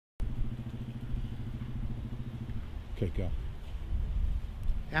Okay, go.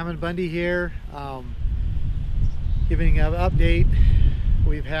 Ammon Bundy here, giving an update.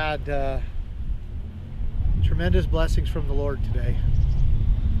 We've had tremendous blessings from the Lord today,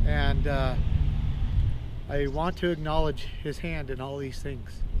 and I want to acknowledge His hand in all these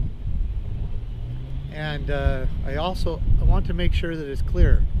things. And I want to make sure that it's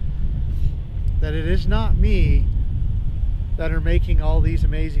clear that it is not me that are making all these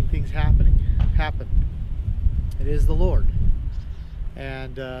amazing things happen. It is the Lord,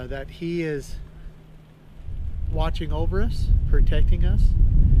 and that He is watching over us, protecting us,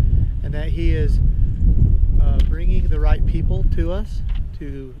 and that He is bringing the right people to us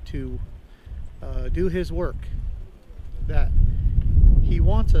to do His work. That He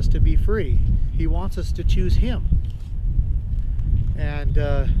wants us to be free. He wants us to choose Him, and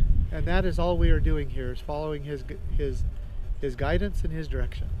that is all we are doing here, is following His guidance and His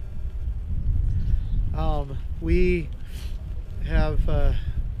direction. We have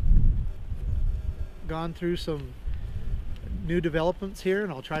gone through some new developments here,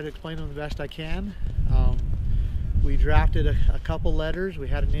 and I'll try to explain them the best I can. We drafted a couple letters. We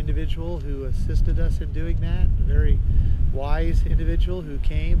had an individual who assisted us in doing that, a very wise individual who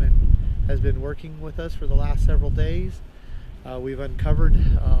came and has been working with us for the last several days. We've uncovered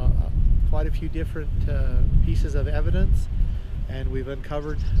quite a few different pieces of evidence, and we've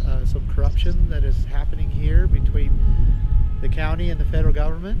uncovered some corruption that is happening here between the county and the federal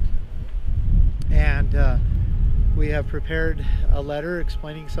government. And we have prepared a letter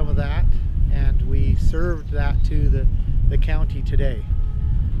explaining some of that, and we served that to the county today,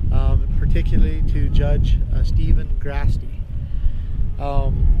 particularly to Judge Stephen Grasty,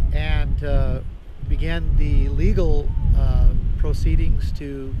 and began the legal proceedings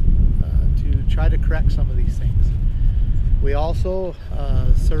to try to correct some of these things. We also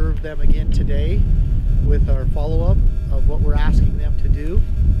served them again today with our follow-up of what we're asking them to do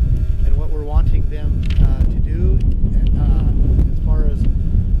and what we're wanting them to do as far as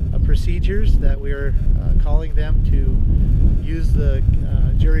procedures that we're calling them to use the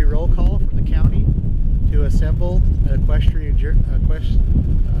jury roll call from the county to assemble an equestrian jury,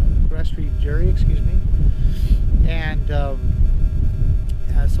 and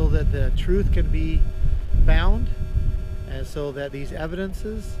so that the truth can be found, and so that these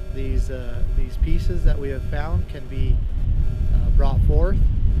evidences, these pieces that we have found, can be brought forth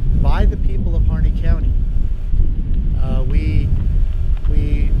by the people of Harney County. We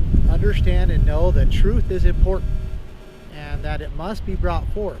understand and know that truth is important, and that it must be brought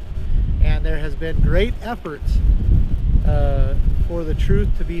forth. And there has been great efforts for the truth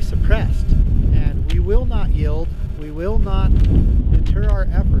to be suppressed, and we will not yield. We will not deter our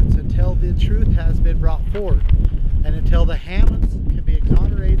efforts until the truth has been brought forward, and until the Hammonds can be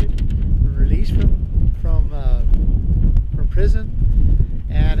exonerated, released from prison,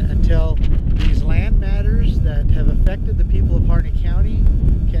 and until these land matters that have affected the people of Harney County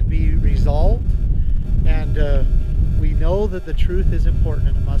can be resolved. And we know that the truth is important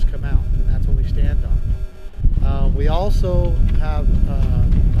and it must come out, and that's what we stand on. We also have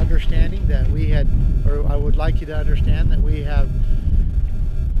understanding that I would like you to understand that we have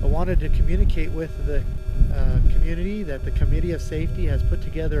wanted to communicate with the community, that the Committee of Safety has put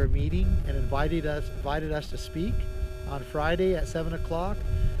together a meeting and invited us to speak on Friday at 7 o'clock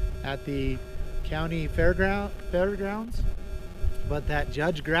at the county fairgrounds, but that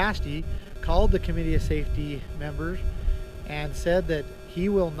Judge Grasty called the Committee of Safety members and said that he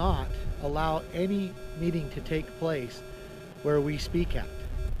will not allow any meeting to take place where we speak at,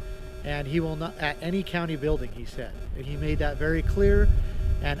 and he will not at any county building, he said. And he made that very clear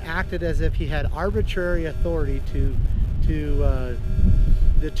and acted as if he had arbitrary authority to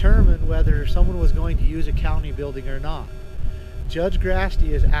determine whether someone was going to use a county building or not. Judge Grasty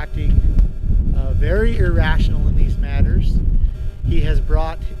is acting very irrational in these matters. He has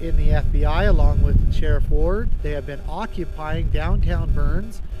brought in the FBI along with Sheriff Ward. They have been occupying downtown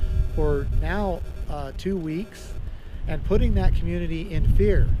Burns for now 2 weeks and putting that community in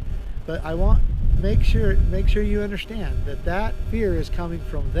fear. But I want to make sure you understand that fear is coming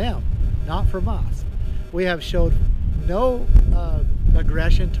from them, not from us. We have showed no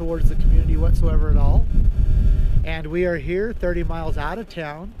aggression towards the community whatsoever at all, and we are here 30 miles out of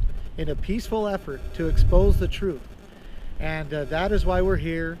town in a peaceful effort to expose the truth. And that is why we're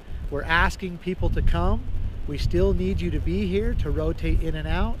here. We're asking people to come. We still need you to be here to rotate in and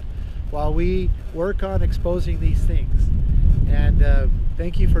out while we work on exposing these things. And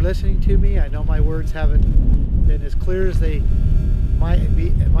thank you for listening to me. I know my words haven't been as clear as they might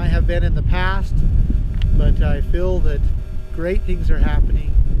have been in the past, but I feel that great things are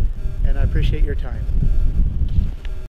happening, and I appreciate your time.